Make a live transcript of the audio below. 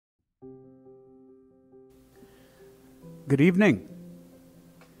Good evening,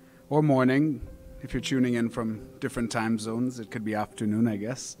 or morning, if you're tuning in from different time zones. It could be afternoon, I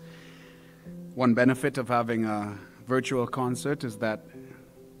guess. One benefit of having a virtual concert is that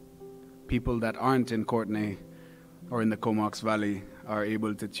people that aren't in Courtenay or in the Comox Valley are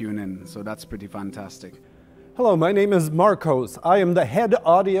able to tune in, so that's pretty fantastic. Hello, my name is Marcos. I am the head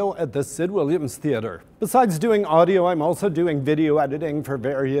audio at the Sid Williams Theatre. Besides doing audio, I'm also doing video editing for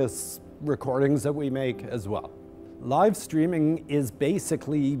various recordings that we make as well. Live streaming is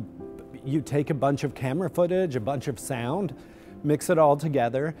basically, you take a bunch of camera footage, a bunch of sound, mix it all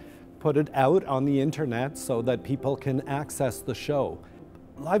together, put it out on the internet so that people can access the show.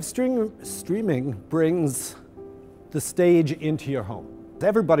 Live streaming brings the stage into your home.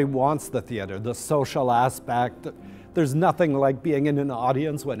 Everybody wants the theater, the social aspect. There's nothing like being in an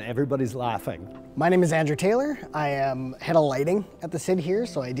audience when everybody's laughing. My name is Andrew Taylor. I am head of lighting at the Sid here,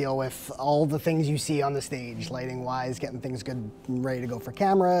 so I deal with all the things you see on the stage, lighting-wise, getting things good and ready to go for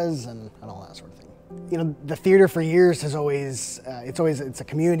cameras and all that sort of thing. You know, the theater for years has always, it's a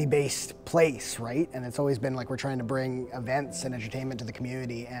community-based place, right? And it's always been like we're trying to bring events and entertainment to the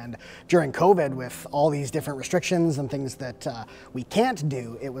community. And during COVID, with all these different restrictions and things that we can't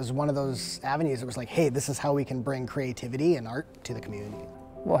do, it was one of those avenues that was like, hey, this is how we can bring creativity and art to the community.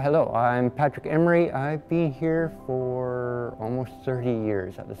 Well, hello, I'm Patrick Emery. I've been here for almost 30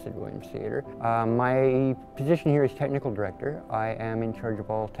 years at the Sid Williams Theatre. My position here is technical director. I am in charge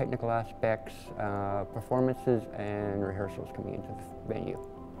of all technical aspects, performances and rehearsals coming into the venue.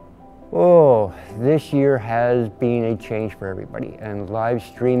 Oh, this year has been a change for everybody, and live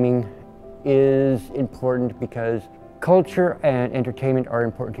streaming is important because culture and entertainment are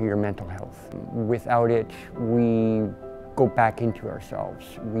important to your mental health. Without it, we go back into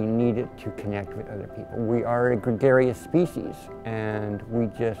ourselves. We need it to connect with other people. We are a gregarious species and we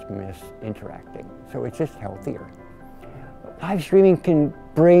just miss interacting. So it's just healthier. Live streaming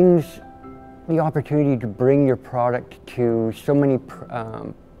brings the opportunity to bring your product to so many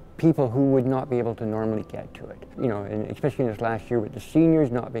people who would not be able to normally get to it. You know, and especially in this last year with the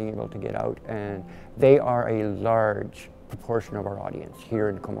seniors not being able to get out, and they are a large proportion of our audience here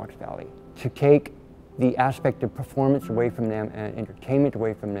in Comox Valley. To take the aspect of performance away from them and entertainment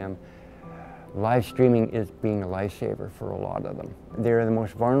away from them, live streaming is being a lifesaver for a lot of them. They're the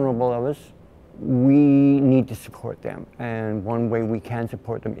most vulnerable of us. We need to support them, and one way we can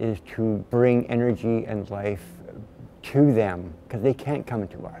support them is to bring energy and life to them, because they can't come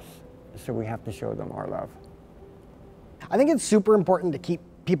to us. So we have to show them our love. I think it's super important to keep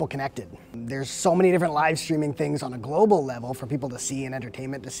people connected. There's so many different live streaming things on a global level for people to see and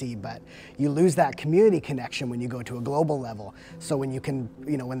entertainment to see, but you lose that community connection when you go to a global level. So when you can,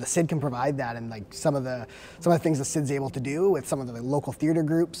 you know, when the Sid can provide that, and like some of the things the Sid's able to do with some of the local theater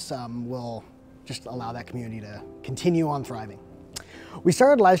groups will just allow that community to continue on thriving. We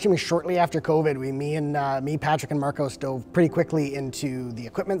started live streaming shortly after COVID. Me, Patrick, and Marcos dove pretty quickly into the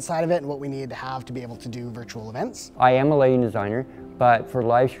equipment side of it and what we needed to have to be able to do virtual events. I am a lighting designer, but for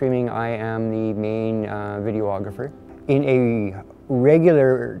live streaming, I am the main videographer. In a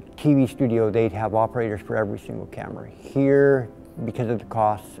regular TV studio, they'd have operators for every single camera. Here, because of the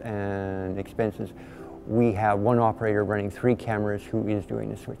costs and expenses, we have one operator running 3 cameras who is doing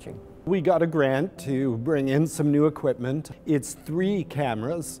the switching. We got a grant to bring in some new equipment. It's 3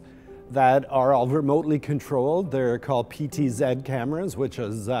 cameras that are all remotely controlled. They're called PTZ cameras, which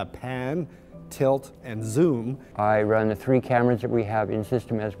is pan, tilt, and zoom. I run the 3 cameras that we have in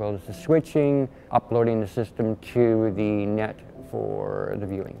system, as well as the switching, uploading the system to the net for the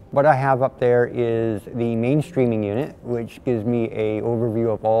viewing. What I have up there is the main streaming unit, which gives me an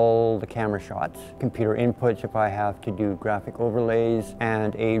overview of all the camera shots, computer inputs if I have to do graphic overlays,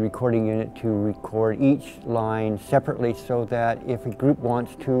 and a recording unit to record each line separately so that if a group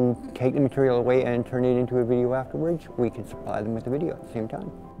wants to take the material away and turn it into a video afterwards, we can supply them with the video at the same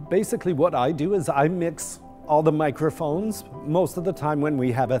time. Basically what I do is I mix all the microphones. Most of the time when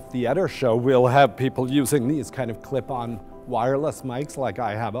we have a theater show, we'll have people using these kind of clip-on wireless mics like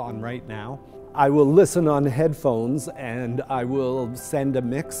I have on right now. I will listen on headphones and I will send a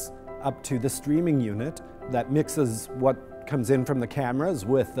mix up to the streaming unit that mixes what comes in from the cameras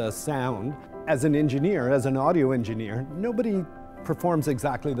with the sound. As an engineer, as an audio engineer, nobody performs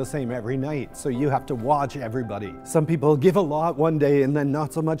exactly the same every night, so you have to watch everybody. Some people give a lot one day and then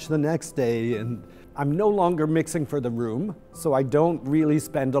not so much the next day, and I'm no longer mixing for the room, so I don't really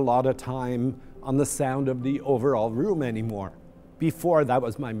spend a lot of time on the sound of the overall room anymore. Before, that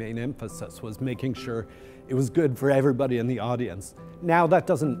was my main emphasis, was making sure it was good for everybody in the audience. Now that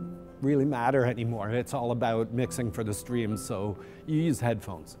doesn't really matter anymore. It's all about mixing for the stream, so you use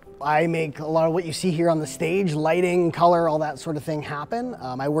headphones. I make a lot of what you see here on the stage, lighting, color, all that sort of thing happen.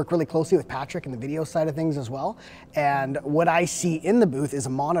 I work really closely with Patrick in the video side of things as well. And what I see in the booth is a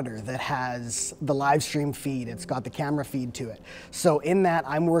monitor that has the live stream feed. It's got the camera feed to it. So in that,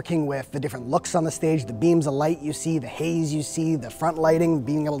 I'm working with the different looks on the stage, the beams of light you see, the haze you see, the front lighting,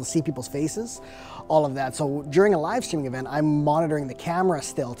 being able to see people's faces, all of that. So during a live streaming event, I'm monitoring the camera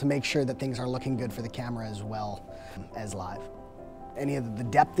still to make sure that things are looking good for the camera as well as live. Any of the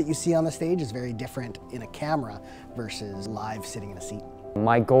depth that you see on the stage is very different in a camera versus live sitting in a seat.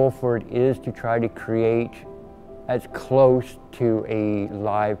 My goal for it is to try to create as close to a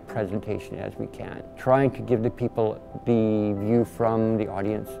live presentation as we can, trying to give the people the view from the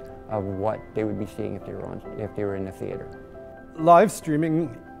audience of what they would be seeing if they were in the theater. Live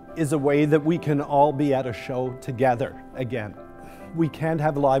streaming is a way that we can all be at a show together again. We can't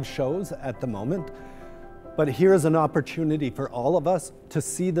have live shows at the moment, but here's an opportunity for all of us to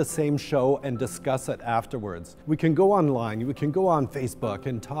see the same show and discuss it afterwards. We can go online, we can go on Facebook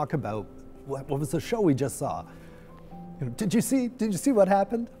and talk about what was the show we just saw. Did you see what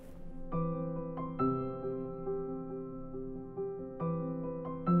happened?